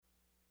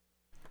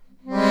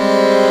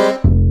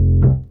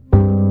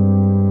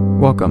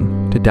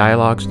Welcome to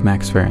Dialogues with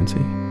Max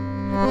Ferency.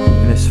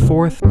 In this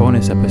fourth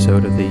bonus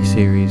episode of the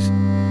series,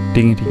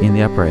 Dignity in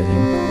the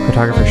Uprising,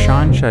 photographer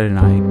Sean Shudd and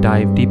I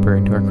dive deeper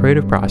into our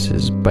creative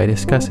process by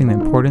discussing the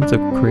importance of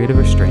creative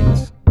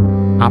restraints,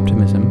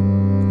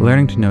 optimism,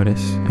 learning to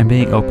notice, and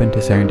being open to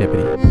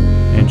serendipity.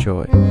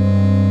 Enjoy.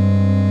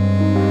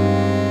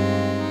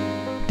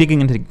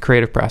 Digging into the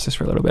creative process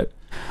for a little bit.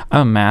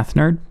 I'm a math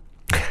nerd.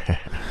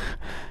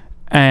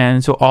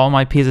 And so all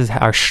my pieces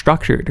are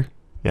structured.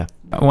 Yeah.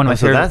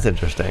 That's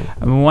interesting.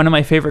 One of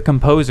my favorite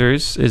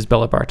composers is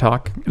Bela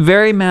Bartok.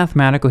 Very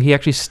mathematical. He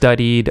actually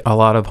studied a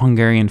lot of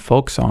Hungarian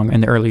folk song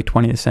in the early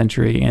 20th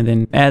century. And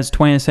then as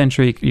 20th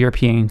century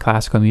European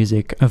classical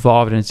music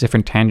evolved in its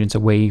different tangents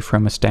away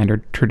from a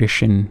standard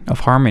tradition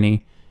of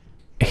harmony,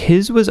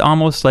 his was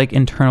almost like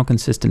internal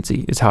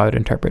consistency is how I would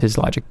interpret his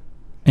logic.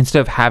 Instead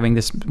of having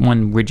this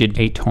one rigid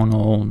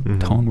atonal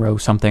tone row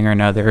something or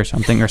another or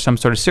something or some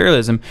sort of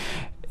serialism,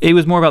 it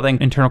was more about the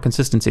internal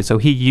consistency. So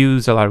he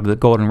used a lot of the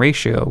golden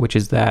ratio, which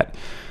is that...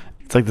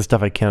 It's like the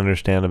stuff I can't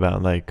understand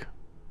about like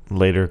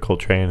later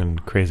Coltrane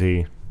and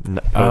crazy...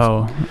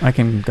 I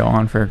can go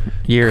on for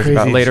years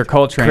about later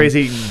Coltrane.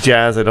 Crazy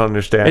jazz I don't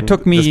understand. It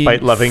took me...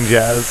 Despite loving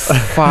jazz.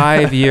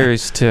 5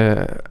 years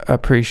to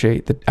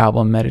appreciate the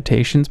album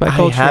Meditations by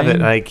Coltrane. I have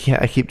it. I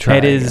keep trying.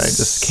 It is... I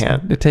just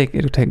can't.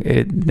 It'll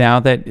take now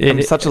that...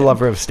 I'm such a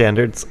lover of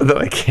standards that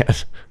I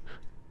can't.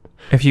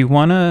 If you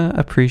want to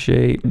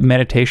appreciate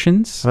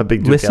Meditations, I'm a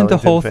big Duke listen to the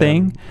Ellington whole fan.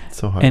 thing It's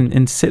so hard.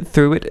 and sit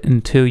through it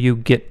until you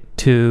get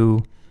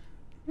to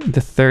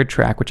the third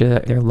track, which is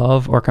either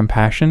Love or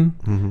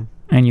Compassion,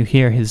 and you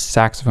hear his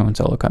saxophone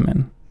solo come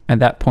in. At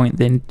that point,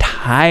 the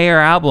entire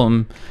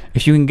album,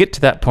 if you can get to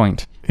that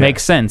point,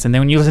 makes sense. And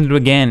then when you listen to it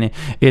again,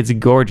 it's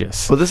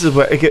gorgeous. Well, this is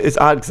where it's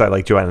odd because I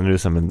like Joanna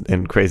Newsom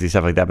and crazy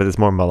stuff like that, but it's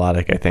more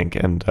melodic, I think.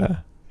 And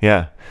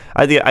yeah,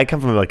 I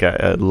come from like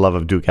a love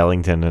of Duke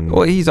Ellington, and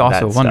well, he's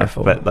also that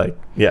wonderful. Stuff, but like,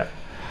 yeah,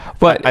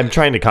 but I'm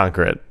trying to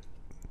conquer it.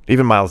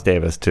 Even Miles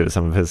Davis too.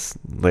 Some of his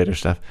later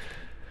stuff,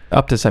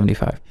 up to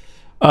 75.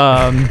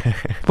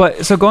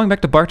 But so going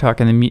back to Bartok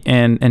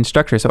and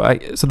structure. So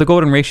the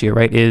golden ratio,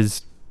 right,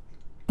 is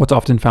what's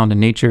often found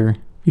in nature.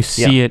 You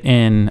see it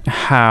in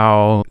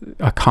how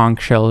a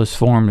conch shell is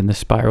formed and the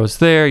spirals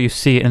there. You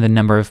see it in the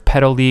number of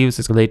petal leaves.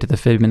 It's related to the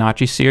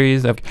Fibonacci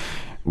series of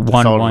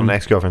one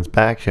ex-girlfriend's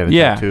back. She had a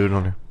tattooed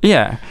on her.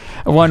 Yeah.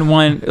 1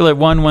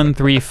 1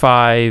 3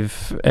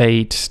 5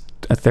 8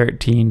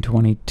 13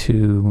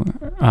 22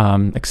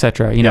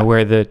 etc. You know,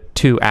 where the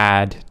two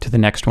add to the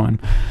next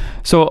one.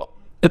 So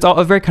it's all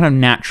a very kind of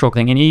natural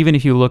thing. And even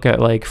if you look at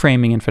like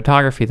framing and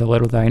photography, the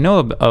little that I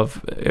know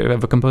of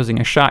composing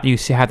a shot, you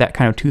see have that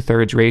kind of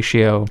 2/3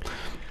 ratio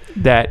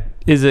that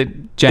is a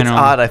general.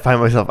 It's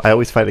odd. I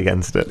always fight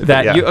against it.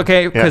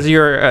 Because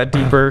you're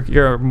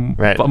you're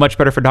a much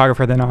better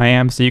photographer than I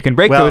am, so you can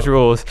break those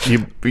rules.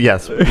 It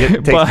takes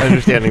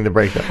understanding the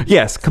breakdown.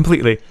 Yes,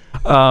 completely.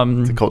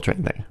 It's a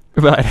Coltrane thing.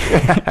 But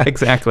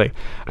exactly.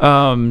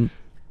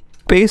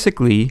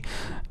 Basically,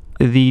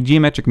 the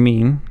geometric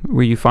mean,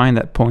 where you find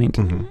that point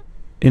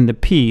in the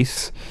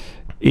piece,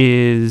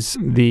 is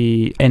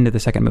the end of the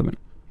second movement.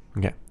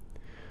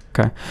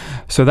 Okay.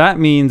 So that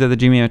means that the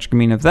geometric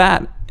mean of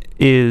that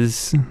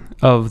is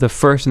of the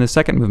first and the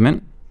second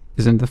movement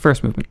is in the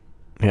first movement.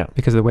 Yeah.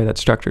 Because of the way that's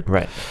structured.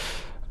 Right.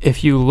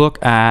 If you look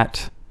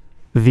at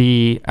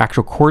the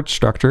actual chord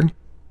structure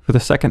for the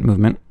second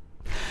movement,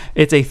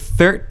 it's a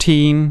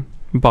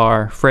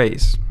 13-bar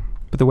phrase,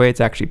 but the way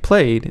it's actually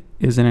played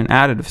is in an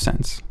additive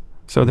sense.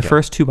 So the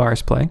first 2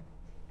 bars play,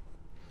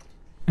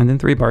 and then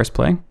 3 bars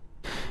play,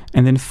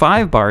 and then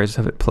 5 bars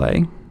of it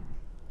play,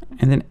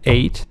 and then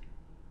 8,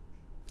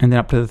 and then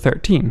up to the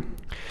 13.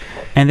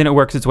 And then it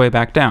works its way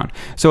back down.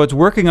 So it's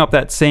working up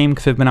that same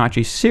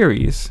Fibonacci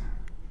series,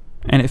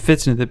 and it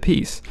fits into the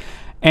piece.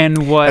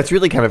 And what... That's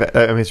really kind of...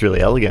 it's really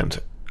elegant.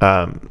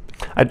 I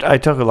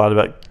talk a lot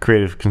about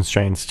creative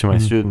constraints to my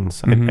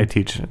students. I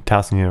teach at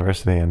Towson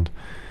University, and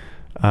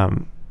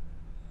the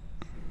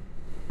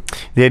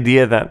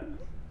idea that...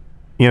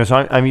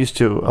 so I'm used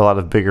to a lot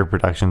of bigger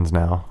productions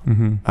now.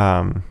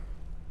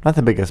 Not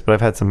the biggest, but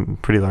I've had some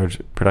pretty large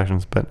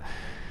productions, but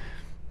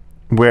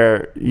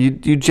where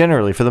you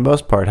generally, for the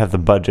most part, have the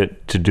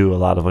budget to do a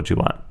lot of what you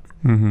want.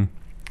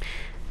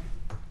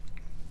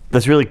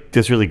 That's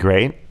really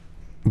great,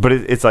 but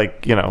it's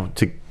like, to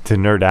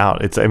nerd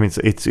out.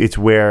 It's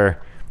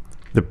where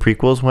the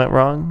prequels went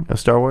wrong of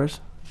Star Wars.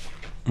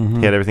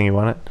 He had everything he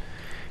wanted.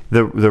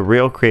 The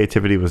real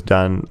creativity was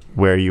done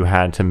where you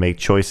had to make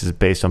choices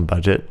based on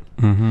budget.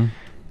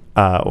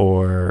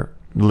 Or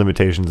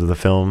limitations of the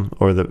film,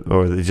 or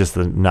just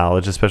the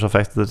knowledge of special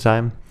effects at the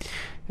time.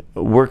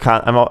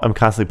 I'm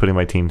constantly putting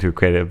my team through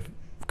creative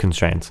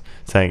constraints,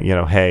 saying,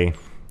 hey,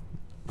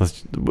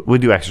 we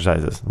do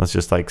exercises. Let's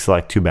just like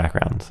select 2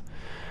 backgrounds,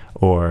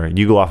 or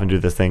you go off and do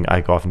this thing,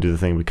 I go off and do the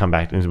thing. We come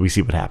back and we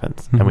see what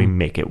happens, and we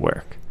make it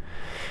work.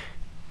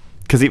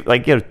 Because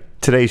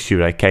today's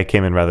shoot, I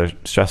came in rather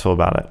stressful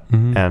about it,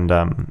 and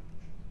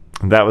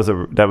that was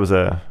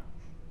a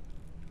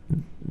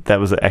that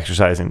was an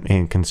exercise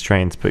in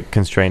constraints, but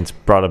constraints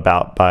brought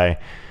about by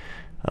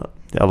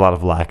a lot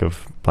of lack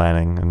of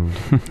planning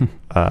and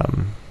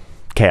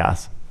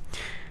chaos.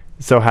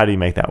 So how do you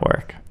make that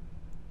work?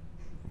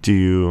 Do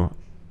you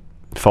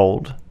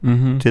fold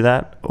to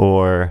that,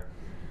 or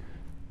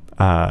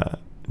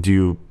do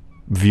you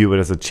view it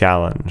as a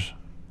challenge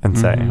and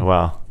say,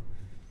 well,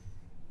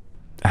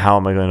 how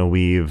am I going to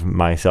weave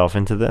myself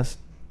into this?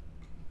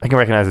 I can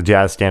recognize a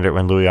jazz standard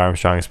when Louis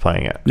Armstrong is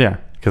playing it. Yeah.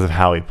 Because of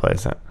how he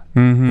plays it.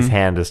 His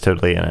hand is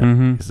totally in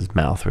it. It's his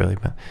mouth, really.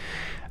 But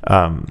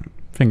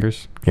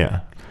fingers.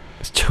 Yeah.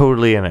 It's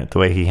totally in it, the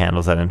way he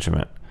handles that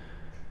instrument.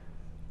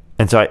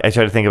 And so I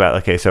try to think about,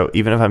 okay, so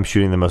even if I'm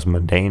shooting the most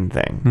mundane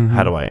thing,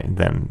 how do I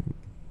then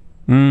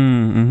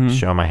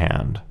show my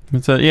hand?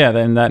 So yeah,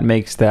 then that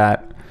makes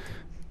that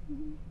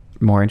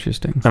more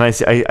interesting. And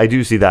I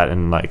do see that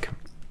in, like,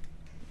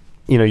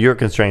 you know, your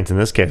constraints in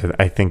this case,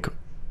 I think,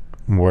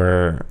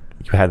 were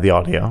you had the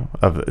audio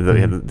of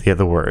you had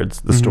the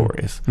words, the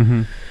stories.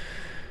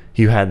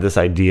 You had this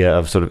idea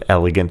of sort of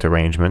elegant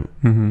arrangement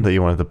that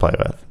you wanted to play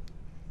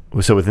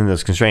with. So within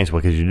those constraints,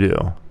 what could you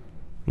do?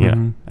 You know,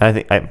 and I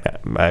think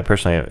I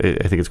personally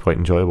I think it's quite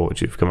enjoyable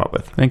what you've come up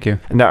with. Thank you.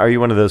 Now, are you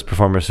one of those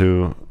performers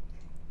or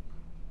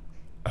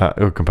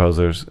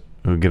composers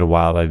who get a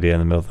wild idea in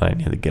the middle of the night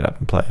and you have to get up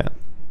and play it?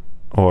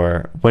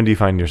 Or when do you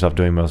find yourself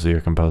doing most of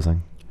your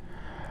composing?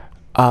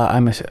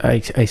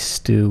 I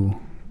stew.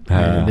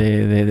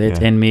 It's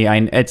in me.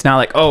 It's not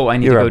like, oh, I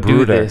need to go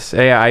do this.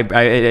 Yeah,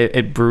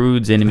 it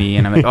broods in me,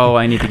 and I'm like, oh,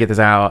 I need to get this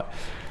out.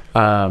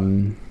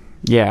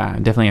 Yeah,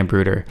 definitely a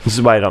brooder. This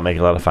is why I don't make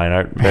a lot of fine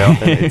art.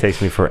 It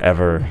takes me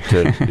forever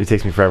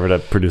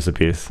to produce a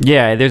piece.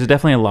 Yeah, there's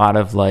definitely a lot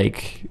of,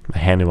 like, my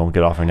hand won't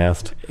get off her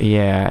nest.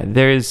 Yeah,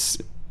 there's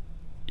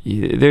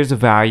a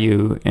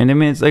value, and I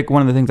mean, it's like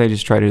one of the things I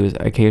just try to do is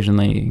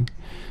occasionally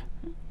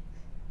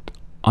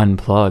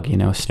unplug, you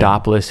know,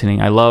 stop listening.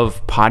 I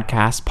love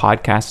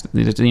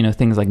podcasts, you know,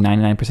 things like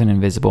 99%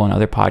 Invisible and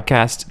other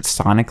podcasts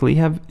sonically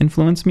have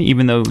influenced me,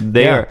 even though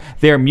they're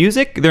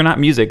music. They're not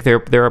music.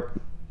 They're a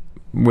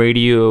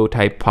radio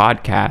type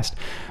podcast,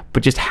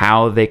 but just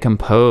how they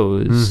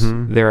compose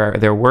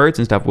their words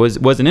and stuff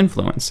was an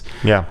influence.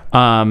 Yeah.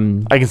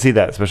 I can see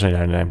that, especially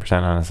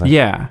 99%, honestly.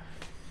 Yeah.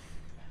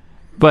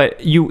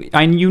 But you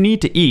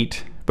need to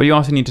eat, but you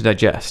also need to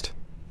digest.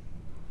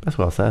 That's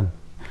well said.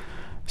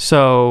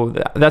 So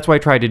that's what I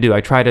try to do. I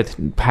try to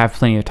have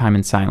plenty of time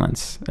in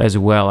silence as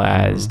well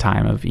as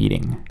time of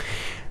eating.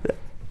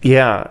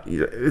 Yeah,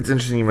 it's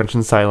interesting you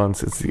mentioned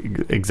silence. It's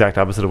the exact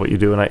opposite of what you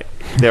do. And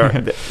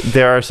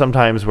there are some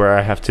times where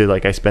I have to,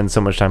 like, I spend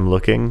so much time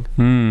looking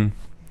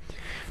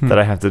that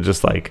I have to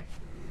just, like,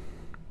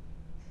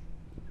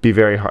 be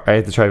very hard. I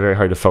have to try very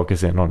hard to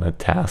focus in on a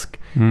task.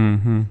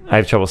 I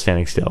have trouble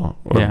standing still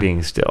or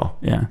being still.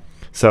 Yeah.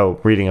 So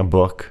reading a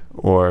book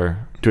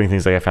or doing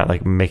things like I found,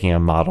 like making a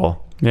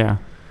model. Yeah.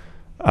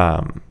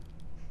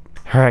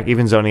 Heck,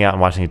 even zoning out and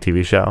watching a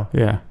TV show.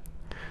 Yeah.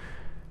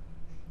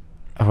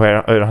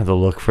 Where I don't have to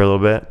look for a little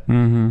bit.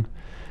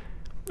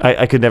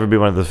 I could never be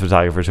one of those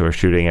photographers who are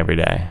shooting every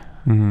day.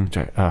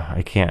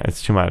 I can't.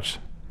 It's too much.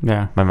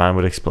 Yeah. My mind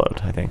would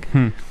explode, I think.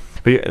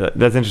 But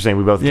that's interesting.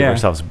 We both give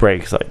ourselves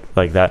breaks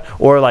like that.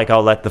 Or, like,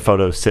 I'll let the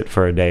photos sit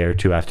for a day or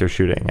two after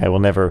shooting.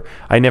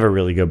 I never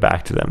really go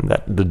back to them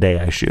the day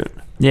I shoot.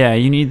 Yeah,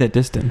 you need that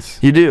distance.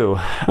 You do.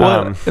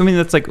 Well, I mean,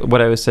 that's like what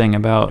I was saying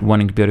about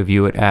wanting to be able to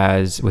view it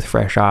with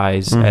fresh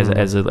eyes,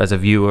 as a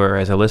viewer,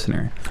 as a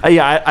listener.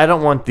 Yeah, I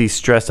don't want the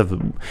stress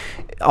of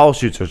all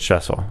shoots are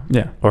stressful.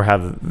 Yeah. Or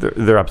have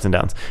their ups and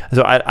downs.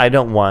 So I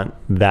don't want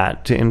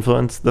that to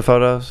influence the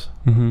photos.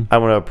 I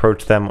want to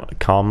approach them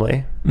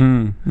calmly.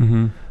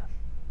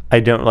 I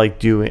don't like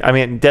doing... I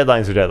mean,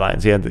 deadlines are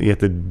deadlines. You have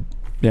to...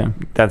 Yeah.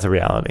 That's a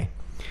reality.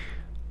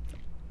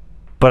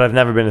 But I've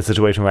never been in a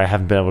situation where I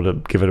haven't been able to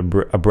give it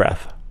a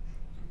breath.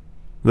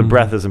 The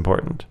breath is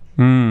important.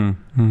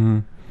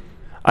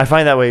 I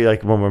find that way,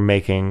 like, when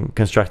we're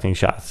constructing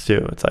shots,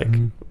 too. It's like,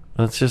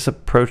 let's just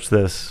approach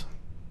this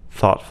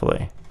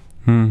thoughtfully.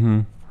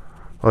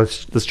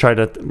 Let's try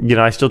to... You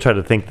know, I still try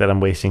to think that I'm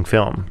wasting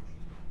film.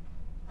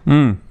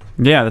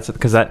 Yeah, that's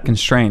because that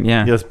constraint.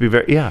 Yeah, let's be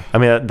very. Yeah, I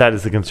mean that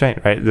is the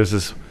constraint, right? There's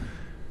this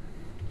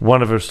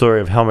wonderful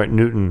story of Helmut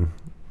Newton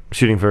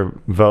shooting for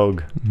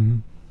Vogue.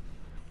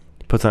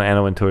 Puts on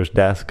Anna Wintour's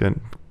desk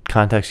and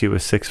contacts you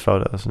with 6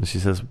 photos, and she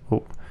says,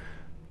 well,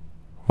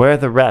 "Where are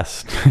the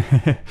rest?"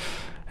 And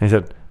he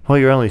said, "Well,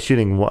 you're only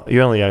shooting one.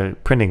 You're only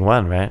printing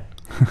one, right?"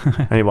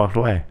 And he walked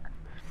away.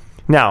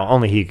 Now,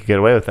 only he could get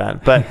away with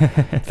that, but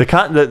the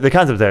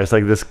concept there is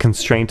like this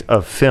constraint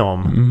of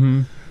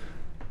film.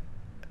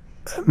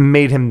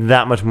 Made him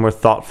that much more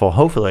thoughtful,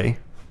 hopefully,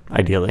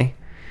 ideally,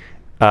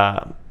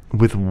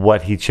 with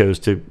what he chose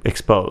to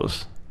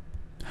expose.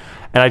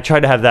 And I try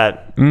to have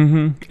that.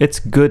 It's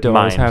good to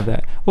always have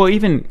that. Well,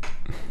 even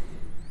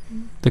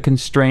the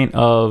constraint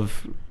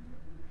of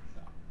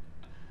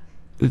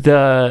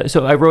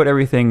so I wrote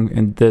everything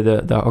in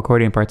the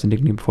accordion parts in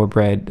Dignity Before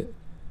Bread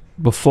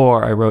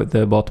before I wrote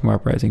the Baltimore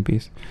Uprising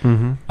piece.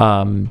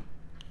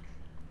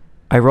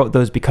 I wrote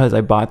those because I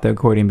bought the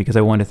accordion because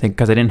I wanted to think,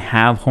 because I didn't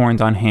have horns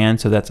on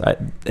hand, so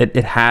it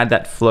had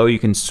that flow you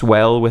can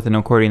swell with an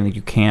accordion that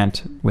you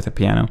can't with a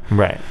piano.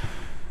 Right.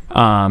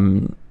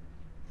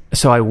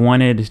 So I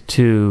wanted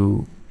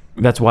to,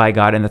 that's why I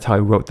got it, and that's how I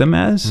wrote them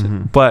as.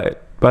 Mm-hmm.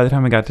 But by the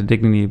time I got to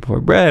Dignity Before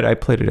Bread, I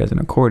played it as an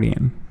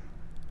accordion.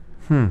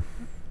 And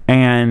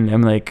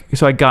I'm like,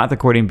 so I got the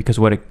accordion because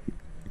what it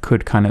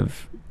could kind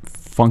of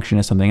function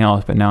as something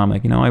else. But now I'm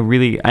like,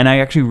 I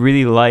actually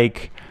really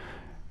like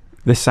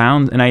the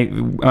sound, and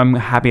I'm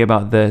happy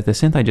about the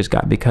synth I just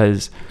got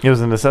because it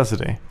was a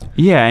necessity.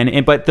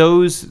 Yeah, but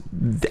those,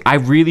 I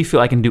really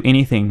feel I can do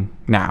anything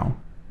now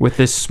with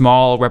this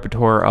small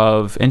repertoire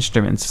of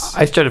instruments.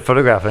 I started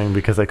photographing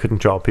because I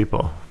couldn't draw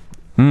people,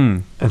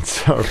 and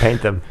so or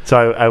paint them.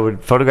 So I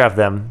would photograph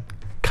them,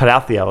 cut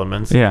out the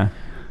elements,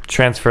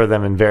 transfer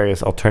them in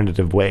various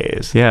alternative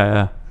ways.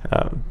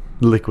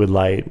 Liquid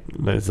light,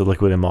 there's a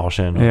liquid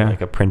emulsion, or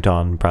like a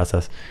print-on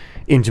process,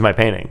 into my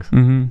paintings.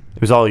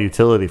 It was all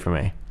utility for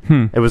me.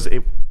 It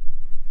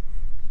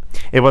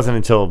wasn't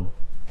until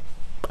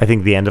I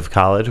think the end of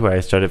college where I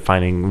started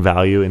finding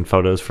value in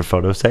photos for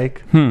photo's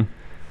sake.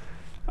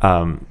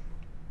 As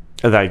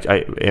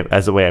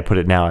the way I put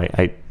it now,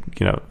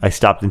 I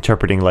stopped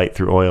interpreting light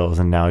through oils,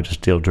 and now I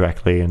just deal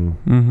directly in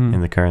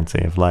the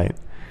currency of light.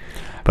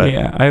 But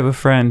I have a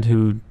friend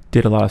who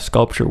did a lot of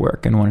sculpture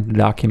work and wanted to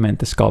document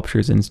the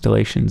sculptures,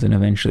 installations, and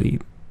eventually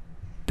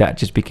that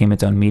just became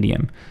its own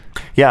medium.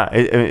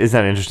 Isn't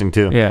that interesting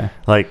too?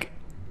 Like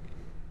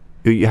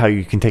how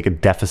you can take a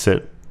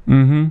deficit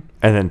and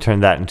then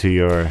turn that into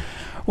your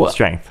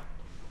strength.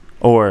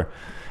 Or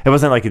it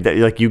wasn't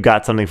like you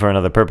got something for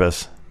another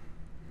purpose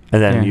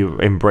and then you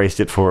embraced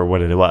it for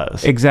what it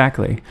was.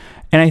 Exactly.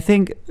 And I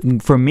think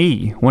for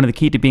me, one of the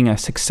key to being a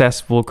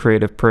successful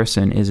creative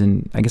person is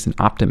an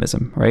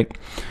optimism, right?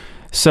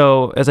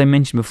 So as I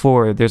mentioned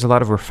before, there's a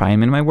lot of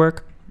refinement in my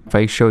work. If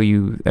I show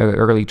you an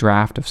early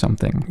draft of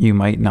something, you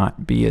might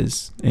not be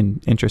as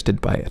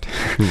interested by it.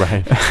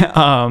 Right.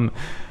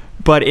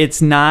 But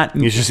it's not.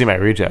 You should see my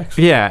rejects.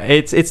 Yeah,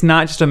 it's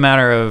not just a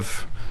matter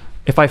of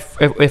if I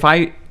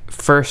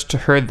first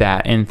heard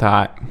that and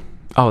thought,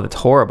 oh, that's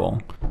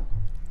horrible,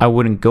 I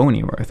wouldn't go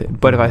anywhere with it.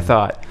 But if I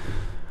thought,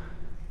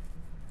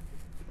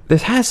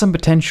 this has some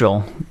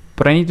potential,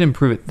 but I need to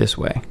improve it this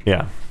way.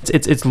 Yeah.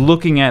 It's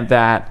looking at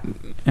that,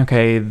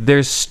 okay,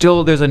 there's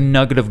a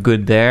nugget of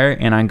good there,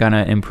 and I'm going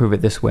to improve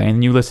it this way.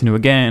 And you listen to it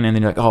again, and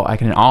then you're like, oh, I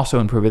can also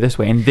improve it this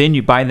way. And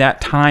then by that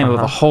time with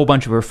a whole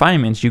bunch of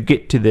refinements, you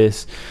get to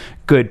this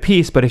good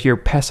piece. But if you're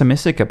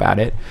pessimistic about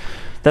it,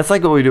 that's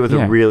like what we do with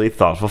a really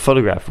thoughtful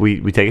photograph. We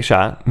take a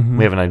shot,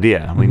 we have an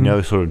idea, we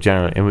know sort of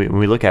generally, and when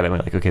we look at it, we're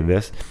like, okay,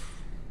 this,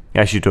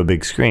 I shoot to a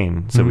big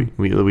screen, so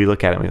we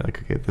look at it and we're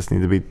like, okay, this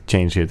needs to be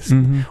changed here.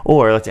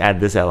 Or let's add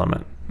this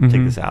element,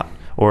 take this out.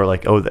 Or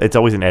like, oh, it's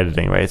always in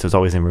editing, right? So it's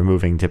always in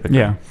removing typically.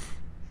 Yeah.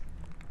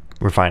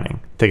 Refining.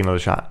 Take another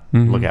shot.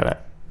 Look at it.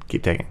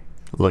 Keep taking.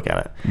 Look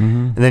at it.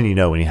 And then you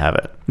know when you have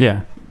it.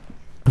 Yeah.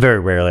 Very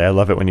rarely. I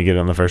love it when you get it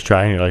on the first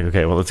try and you're like,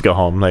 okay, well, let's go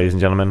home, ladies and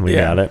gentlemen. We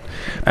got it.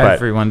 But,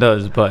 everyone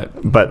does,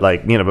 but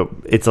like, but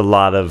it's a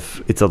lot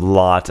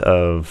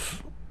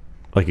of,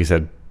 like you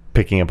said,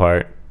 picking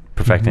apart,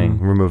 perfecting,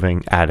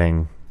 removing,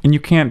 adding. And you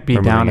can't be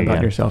down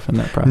about yourself in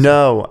that process.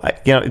 No.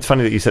 It's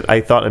funny that you said, I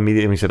thought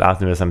immediately when you said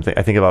optimism,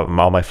 I think about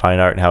all my fine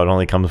art and how it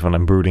only comes when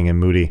I'm brooding and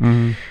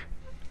moody.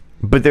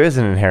 But there is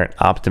an inherent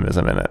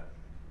optimism in it.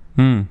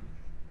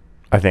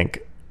 I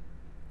think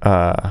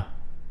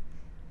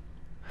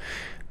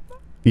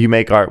you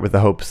make art with the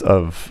hopes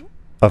of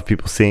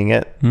people seeing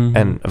it,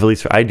 and at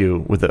least I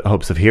do with the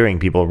hopes of hearing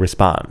people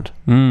respond.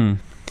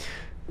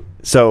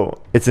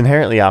 So it's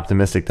inherently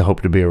optimistic to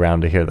hope to be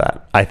around to hear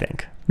that, I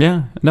think.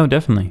 Yeah, no,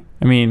 definitely.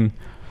 I mean,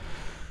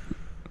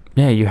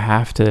 yeah, you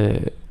have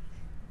to,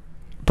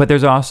 but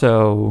there's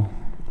also,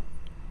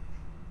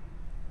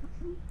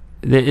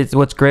 it's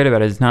what's great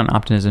about it is not an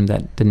optimism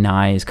that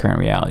denies current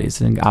reality.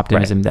 It's an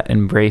optimism that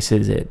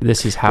embraces it.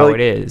 This is how it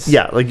is.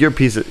 Yeah, like your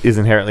piece is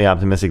inherently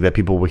optimistic that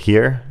people will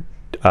hear,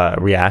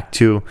 react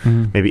to,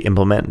 maybe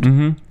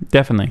implement.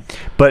 Definitely.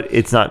 But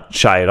it's not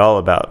shy at all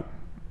about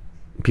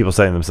people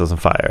setting themselves on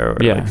fire,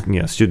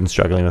 or students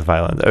struggling with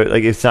violence. Or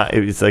like it's not.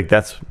 It's like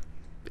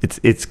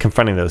it's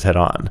confronting those head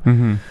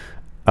on.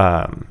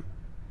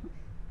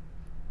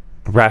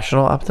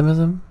 Rational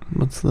optimism.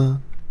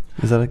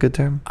 Is that a good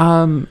term?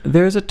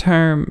 There's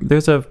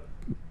a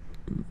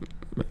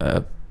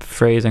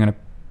phrase I'm going to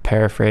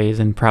paraphrase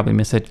and probably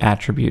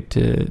misattribute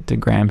to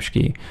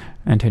Gramsci,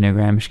 Antonio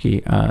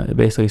Gramsci,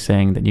 basically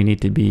saying that you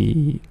need to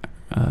be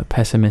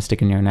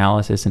pessimistic in your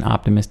analysis and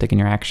optimistic in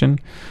your action.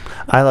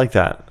 I like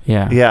that.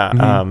 Yeah.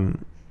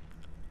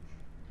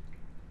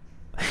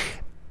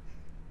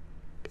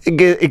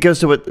 It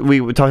goes to what we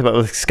talked about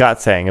with Scott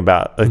saying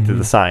about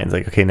the signs.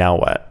 Like, okay, now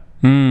what?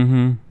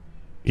 Even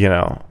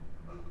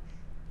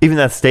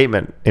that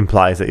statement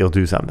implies that you'll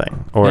do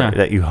something, or that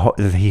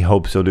that he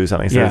hopes you'll do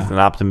something. So there's an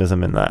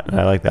optimism in that, and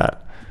I like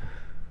that.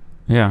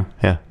 Yeah.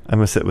 I'm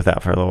gonna sit with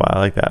that for a little while. I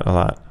like that a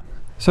lot.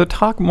 So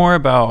talk more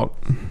about,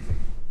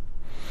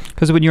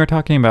 Because when you were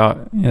talking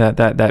about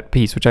that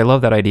piece, which I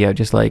love that idea,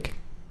 just like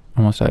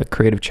almost a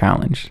creative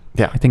challenge.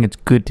 Yeah. I think it's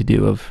good to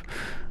do of,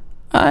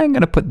 I'm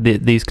going to put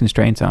these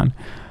constraints on.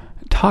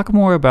 Talk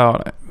more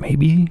about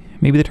maybe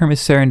the term is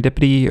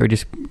serendipity, or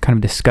just kind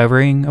of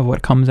discovering of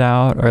what comes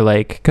out, or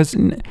like, because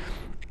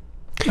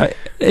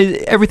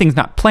everything's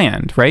not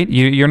planned, right?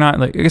 You're not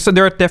like, so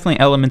there are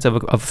definitely elements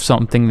of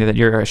something that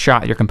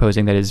you're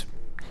composing that is,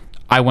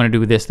 I want to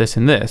do this, this,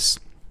 and this.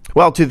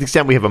 Well, to the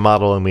extent we have a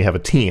model and we have a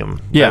team.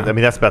 Yeah. I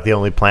mean, that's about the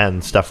only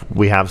planned stuff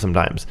we have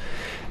sometimes.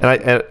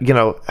 And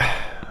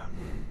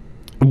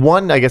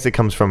one, I guess it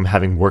comes from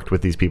having worked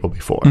with these people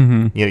before.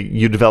 Mm-hmm.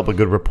 You develop a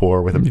good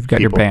rapport with them. You've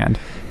got your band.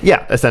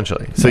 Yeah,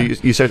 essentially. So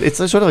you start, it's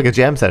sort of like a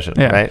jam session,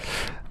 right?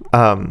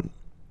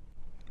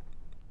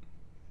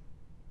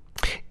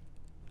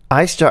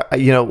 I start,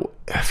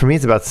 for me,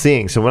 it's about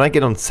seeing. So when I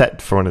get on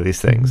set for one of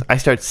these things, I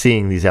start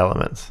seeing these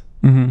elements.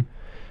 Mm-hmm.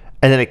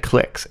 And then it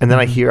clicks. And then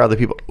I hear other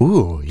people,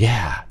 ooh,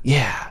 yeah.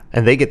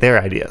 And they get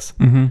their ideas.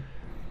 Mm-hmm.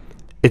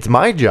 It's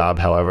my job,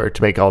 however,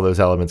 to make all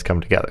those elements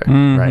come together,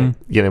 right?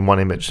 In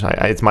one image.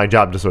 It's my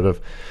job to sort of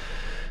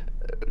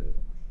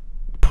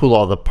pull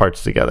all the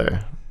parts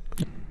together.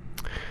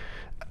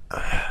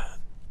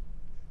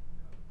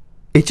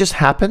 It just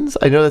happens.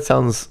 I know that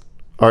sounds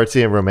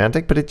artsy and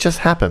romantic, but it just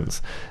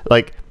happens.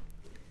 Like,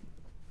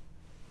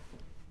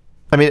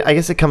 I mean, I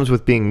guess it comes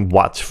with being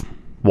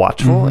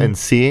watchful and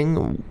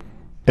seeing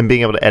and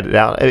being able to edit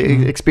out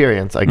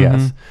experience, I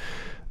guess.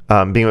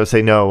 Being able to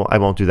say, no, I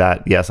won't do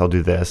that. Yes, I'll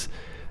do this.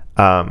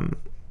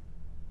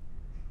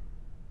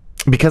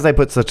 Because I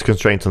put such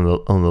constraints on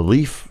the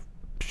leaf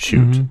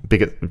shoot,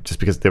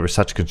 because there were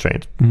such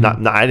constraints.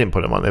 Not I didn't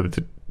put them on; they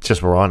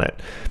just were on it.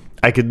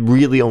 I could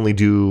really only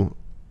do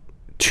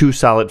 2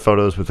 solid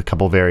photos with a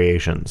couple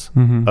variations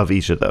of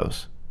each of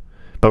those,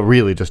 but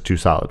really just 2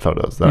 solid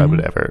photos that I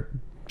would ever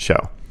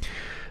show.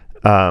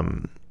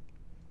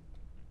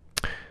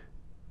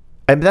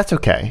 And that's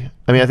okay.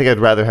 I mean, I think I'd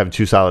rather have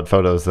 2 solid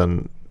photos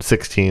than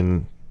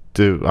 16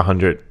 to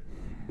 100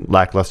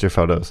 lackluster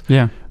photos.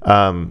 Yeah.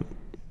 When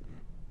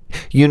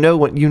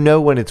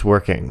it's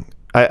working.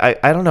 I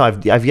don't know.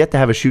 I've yet to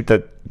have a shoot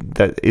that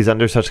is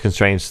under such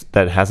constraints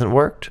that hasn't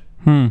worked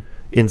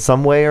in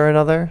some way or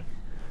another.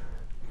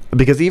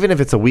 Because even if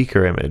it's a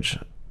weaker image,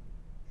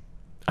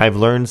 I've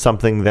learned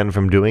something then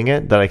from doing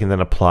it that I can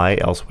then apply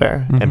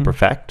elsewhere and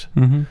perfect.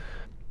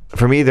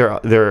 For me,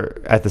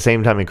 they're at the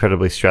same time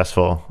incredibly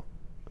stressful,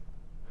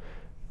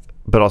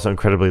 but also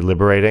incredibly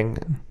liberating,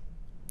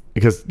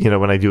 because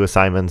when I do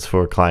assignments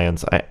for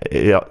clients,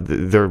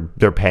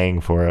 they're paying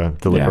for a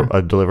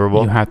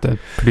deliverable. You have to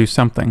produce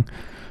something,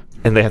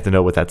 and they have to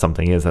know what that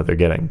something is that they're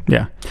getting.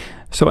 Yeah.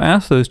 So I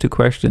asked those 2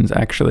 questions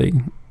actually,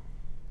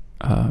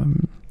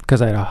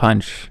 because I had a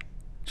hunch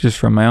just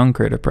from my own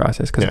creative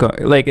process. Because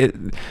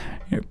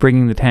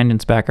bringing the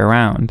tangents back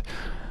around,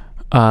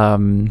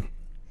 I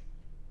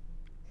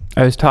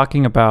was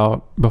talking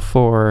about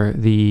before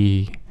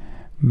the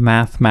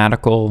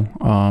mathematical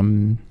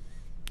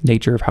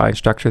nature of how I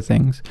structure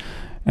things,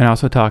 and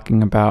also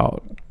talking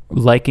about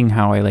liking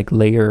how I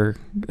layer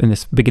in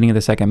this beginning of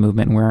the second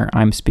movement where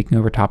I'm speaking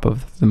over top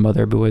of the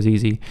Mother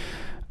Bouazizi,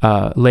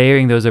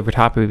 layering those over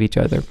top of each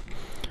other.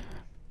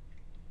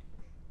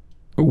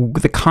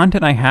 The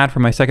content I had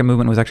for my second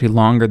movement was actually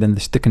longer than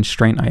the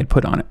constraint I had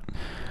put on it,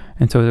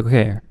 and so I was like,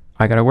 okay,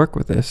 I got to work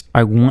with this.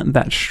 I want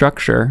that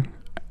structure.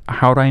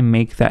 How do I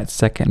make that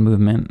second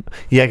movement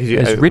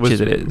as rich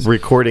as it is?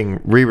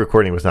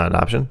 Re-recording was not an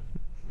option?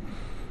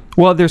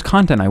 Well, there's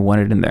content I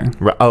wanted in there.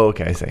 Oh,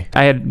 okay, I see.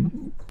 I had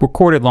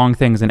recorded long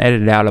things and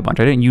edited out a bunch.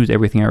 I didn't use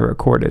everything I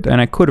recorded,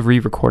 and I could have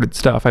re-recorded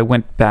stuff. I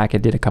went back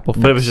and did a couple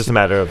But it was just a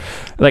matter of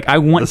I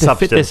want to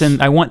fit this in.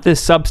 I want this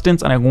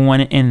substance, and I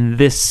want it in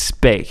this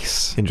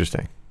space.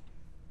 Interesting.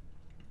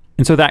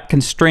 And so that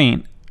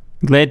constraint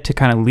led to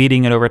kind of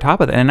leading it over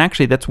top of that. And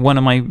actually, that's one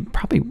of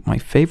probably my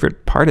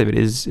favorite part of it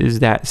is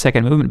that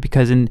second movement,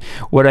 because in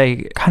what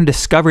I kind of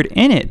discovered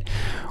in it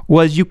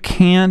was you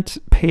can't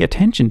pay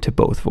attention to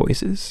both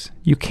voices.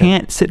 You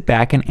can't sit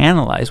back and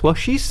analyze, well,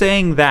 she's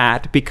saying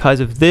that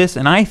because of this,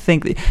 and I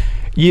think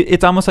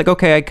it's almost like,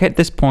 okay, I get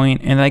this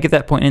point and I get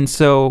that point. And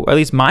so at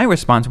least my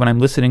response when I'm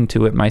listening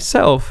to it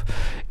myself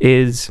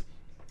is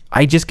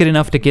I just get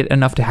enough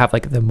to have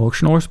the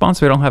emotional response,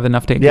 so I don't have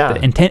enough to get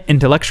the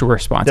intellectual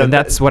response. And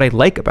that's what I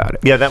like about it.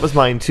 Yeah, that was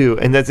mine too.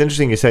 And that's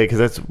interesting you say, because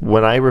that's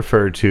when I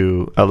refer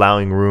to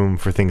allowing room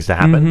for things to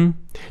happen.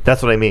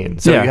 That's what I mean.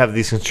 So you have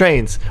these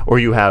constraints, or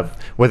you have,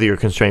 whether your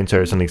constraints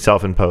are something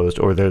self-imposed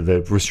or they're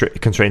the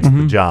constraints of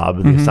the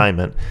job, the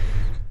assignment.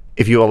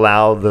 If you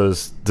allow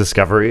those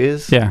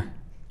discoveries,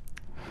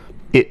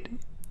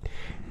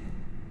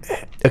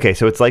 okay,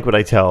 so it's like what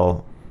I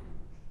tell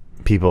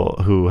people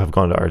who have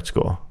gone to art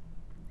school.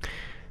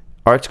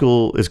 Art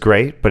school is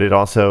great, but it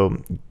also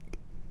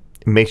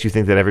makes you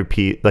think that every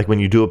piece, when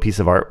you do a piece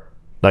of art,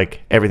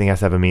 everything has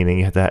to have a meaning.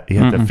 You have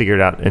to figure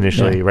it out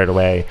initially right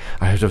away.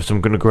 I have to have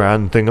some kind of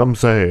grand thing I'm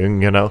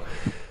saying, But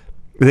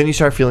then you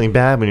start feeling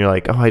bad when you're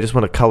like, oh, I just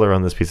want to color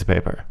on this piece of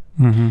paper.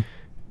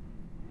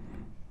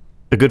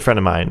 A good friend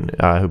of mine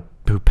who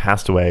who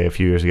passed away a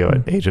few years ago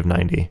at age of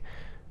 90,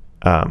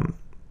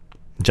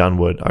 John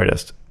Wood,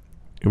 artist,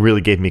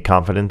 really gave me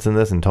confidence in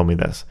this and told me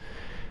this.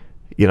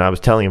 I was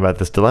telling him about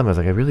this dilemma. I was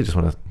like, I really just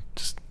want to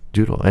just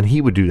doodle. And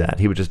he would do that.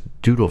 He would just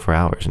doodle for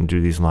hours and do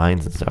these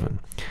lines and stuff.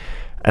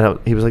 And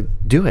he was like,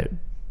 do it.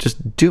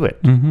 Just do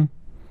it. Mm-hmm.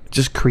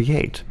 Just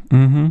create.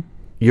 Mm-hmm.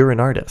 You're an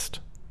artist.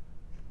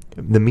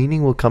 The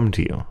meaning will come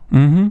to you.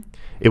 Mm-hmm.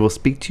 It will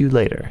speak to you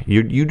later.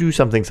 You do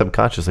something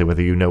subconsciously,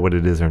 whether you know what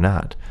it is or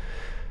not.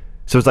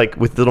 So it's like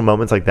with little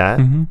moments like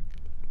that,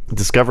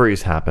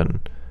 discoveries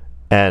happen.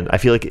 And I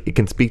feel like it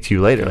can speak to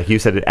you later. Like you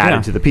said, it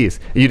added to the piece.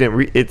 You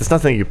didn't. It's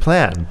not something you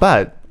plan,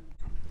 but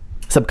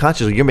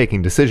subconsciously you're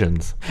making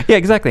decisions. Yeah,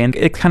 exactly. And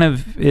it kind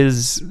of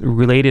is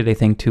related, I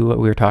think, to what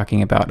we were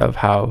talking about of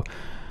how,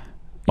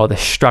 well, the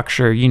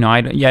structure.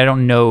 I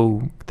don't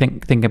know.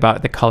 Think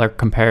about the color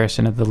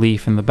comparison of the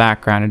leaf in the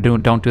background, and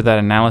don't do that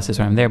analysis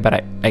when I'm there. But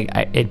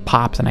I it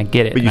pops and I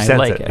get it. But you and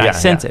sense I like it. it. Yeah, I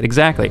sense it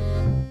exactly.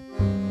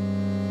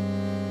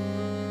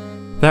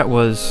 That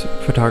was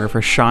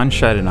photographer Sean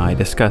Scheidt and I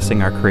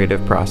discussing our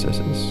creative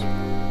processes.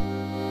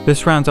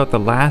 This rounds out the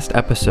last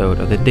episode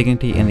of the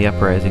Dignity in the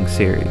Uprising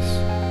series.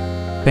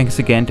 Thanks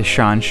again to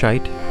Sean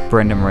Scheidt,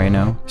 Brenda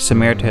Moreno,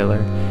 Samir Taylor,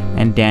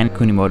 and Dan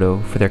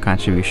Kunimoto for their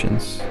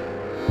contributions.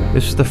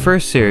 This was the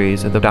first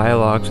series of the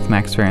Dialogues with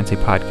Max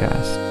Ferency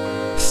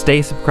podcast.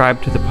 Stay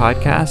subscribed to the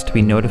podcast to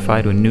be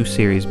notified when new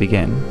series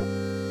begin.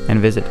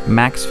 And visit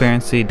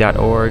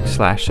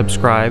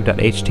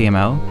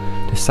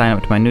maxferency.org/subscribe.html to sign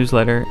up to my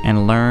newsletter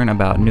and learn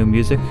about new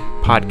music,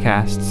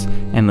 podcasts,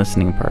 and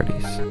listening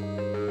parties.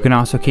 You can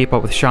also keep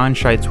up with Sean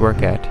Scheidt's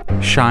work at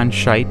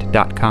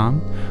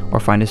seanscheidt.com or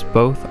find us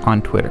both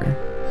on Twitter.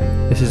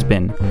 This has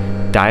been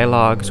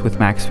Dialogues with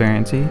Max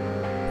Ferency.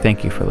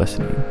 Thank you for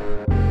listening.